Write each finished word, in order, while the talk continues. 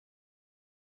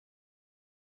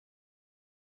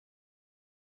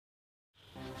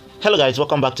Hello guys,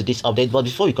 welcome back to this update. But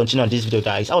before we continue on this video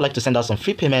guys, I would like to send out some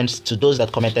free payments to those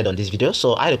that commented on this video.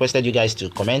 So I requested you guys to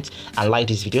comment and like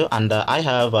this video, and I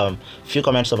have few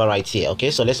comments over right here. Okay,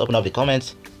 so let's open up the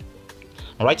comments.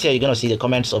 Right here you're gonna see the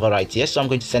comments over right here, so I'm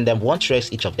going to send them 1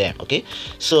 TRX each of them. Okay,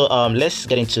 so let's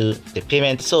get into the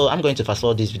payment. So I'm going to fast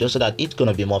forward this video so that it's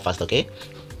gonna be more fast. Okay,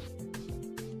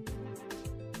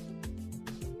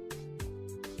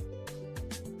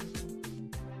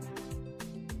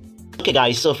 okay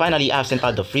guys, so finally I've sent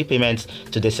out the free payments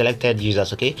to the selected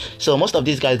users. Okay, so most of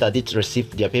these guys that did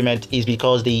receive their payment is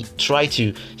because they tried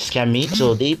to scam me.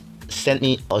 So they sent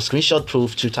me a screenshot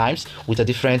proof 2 times with a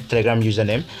different Telegram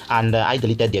username, and I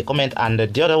deleted their comment. And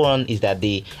the other one is that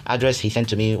the address he sent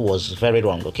to me was very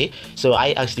wrong. Okay, so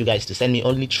I asked you guys to send me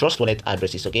only trust wallet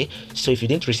addresses. Okay, so if you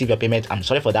didn't receive your payment, I'm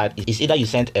sorry for that. It's either you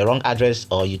sent a wrong address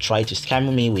or you tried to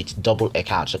scam me with double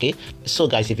accounts. Okay, so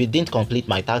guys, if you didn't complete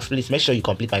my task, please make sure you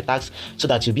complete my task so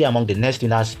that you'll be among the next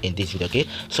winners in this video. Okay,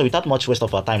 so without much waste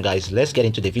of our time guys, let's get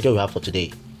into the video we have for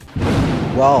today.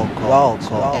 Welcome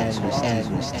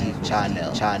to Steve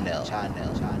channel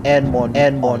and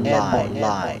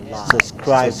online.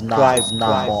 Subscribe now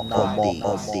for more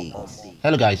updates.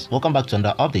 Hello guys, welcome back to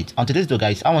another update. On today's video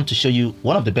guys, I want to show you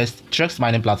one of the best TRX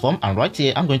mining platform, and right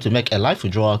here I'm going to make a live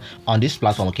withdrawal on this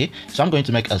platform. Okay, so I'm going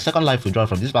to make a second live withdrawal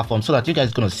from this platform so that you guys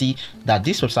are going to see that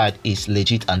this website is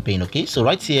legit and paying. Okay, so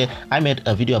right here I made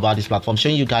a video about this platform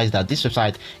showing you guys that this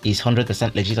website is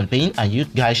 100% legit and paying, and you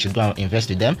guys should go and invest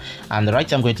with them. And right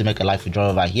here I'm going to make a live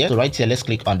withdrawal over here. So right here let's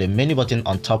click on the menu button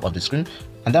on top of the screen,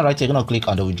 and then right here you're going to click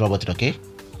on the withdraw button. Okay,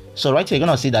 so right here you're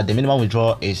gonna see that the minimum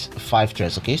withdrawal is 5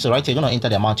 TRX. Okay, so right here you're gonna enter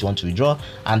the amount you want to withdraw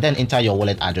and then enter your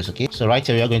wallet address. Okay, so right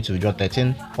here we are going to withdraw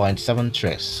 13.7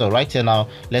 TRX. So right here now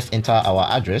let's enter our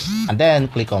address and then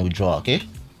click on withdraw. Okay,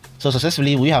 so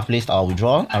successfully we have placed our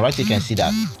withdrawal, and right here you can see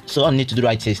that. So all you need to do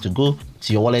right here is to go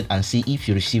to your wallet and see if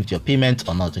you received your payment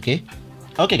or not.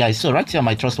 Okay guys, so right here on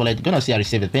my trust wallet, you're gonna see I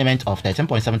received a payment of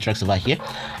 13.7 TRX over here.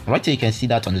 Right here you can see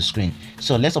that on the screen.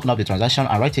 So let's open up the transaction,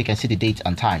 and right here you can see the date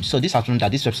and time. So this affirms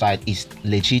that this website is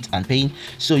legit and paying,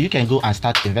 so you can go and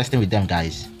start investing with them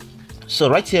guys. So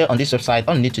right here on this website,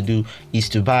 all you need to do is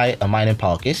to buy a mining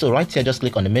power. Okay, so right here just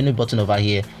click on the menu button over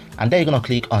here, and then you're gonna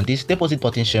click on this deposit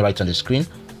button shown right on the screen.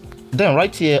 Then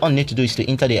right here all you need to do is to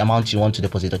enter the amount you want to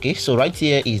deposit. Okay, so right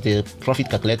here is the profit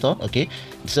calculator. Okay,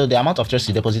 so the amount of TRX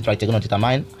you deposit right here going to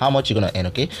determine how much you're going to earn.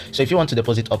 Okay, so if you want to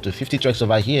deposit up to 50 TRX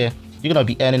over here, you're gonna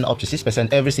be earning up to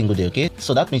 6% every single day. Okay,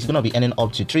 so that means you're gonna be earning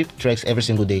up to 3 TRX every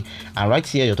single day, and right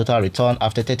here your total return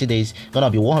after 30 days gonna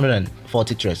be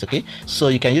 140 TRX. Okay, so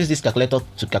you can use this calculator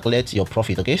to calculate your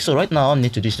profit. Okay, so right now all you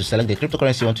need to do is to select the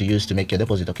cryptocurrency you want to use to make your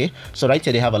deposit. Okay, so right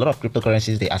here they have a lot of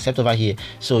cryptocurrencies they accept over here,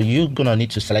 so you're gonna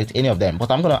need to select any of them, but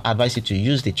I'm gonna advise you to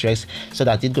use the TRX so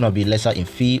that it's gonna be lesser in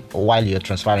fee while you're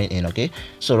transferring in. Okay,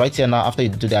 so right here now after you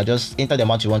do that, just enter the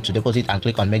amount you want to deposit and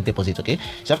click on make deposit. Okay,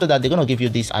 so after that they're gonna give you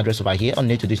this address over here. All you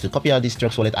need to do is to copy out this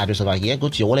TRX wallet address over here, go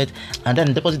to your wallet, and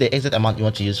then deposit the exact amount you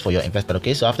want to use for your investment.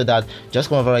 Okay, so after that just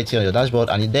come over right here on your dashboard,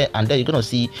 and then you're gonna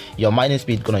see your mining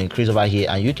speed gonna increase over here,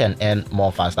 and you can earn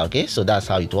more faster. Okay, so that's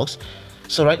how it works.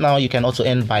 So right now you can also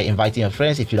earn by inviting your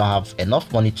friends if you don't have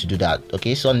enough money to do that.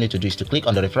 Okay, so all you need to do is to click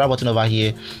on the referral button over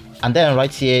here, and then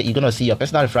right here you're gonna see your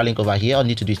personal referral link over here. All you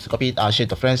need to do is to copy it and share it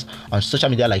to friends on social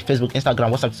media like Facebook,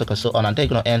 Instagram, WhatsApp, TikTok, and so on, and then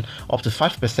you're gonna earn up to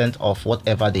 5% of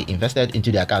whatever they invested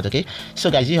into their account. Okay, so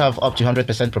guys, you have up to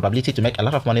 100% probability to make a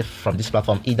lot of money from this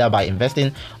platform, either by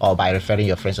investing or by referring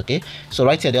your friends. Okay, so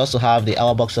right here they also have the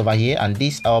hour box over here, and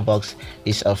this hour box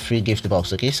is a free gift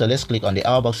box. Okay, so let's click on the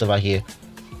hour box over here.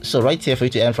 So right here, for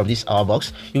you to earn from this hour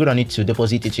box, you're gonna need to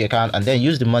deposit it to your account and then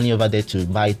use the money over there to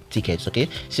buy tickets. Okay,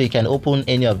 so you can open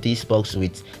any of these box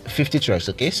with 50 TRX.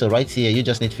 Okay, so right here you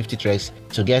just need 50 TRX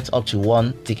to get up to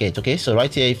 1 ticket. Okay, so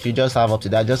right here if you just have up to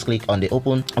that, just click on the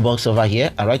open box over here,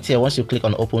 and right here once you click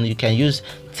on open, you can use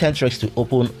 10 TRX to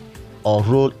open or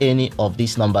roll any of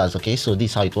these numbers. Okay, so this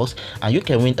is how it works, and you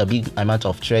can win a big amount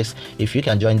of TRX if you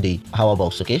can join the hour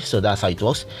box. Okay, so that's how it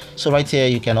works. So right here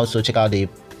you can also check out the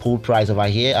pool price over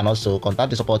here, and also contact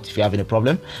the support if you have any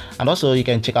problem, and also you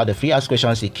can check out the free ask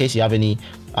questions in case you have any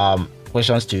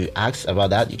questions to ask about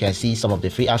that. You can see some of the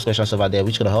free ask questions over there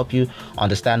which gonna help you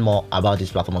understand more about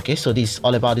this platform. Okay, so this is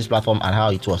all about this platform and how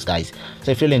it works guys.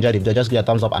 So if you really enjoyed the video, just give it a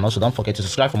thumbs up, and also don't forget to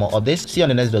subscribe for more updates. See you on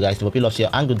the next video guys. People loves you,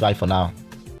 and goodbye for now.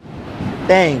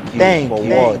 Thank you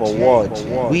for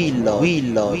watching. We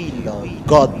love.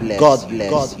 God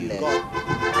bless you.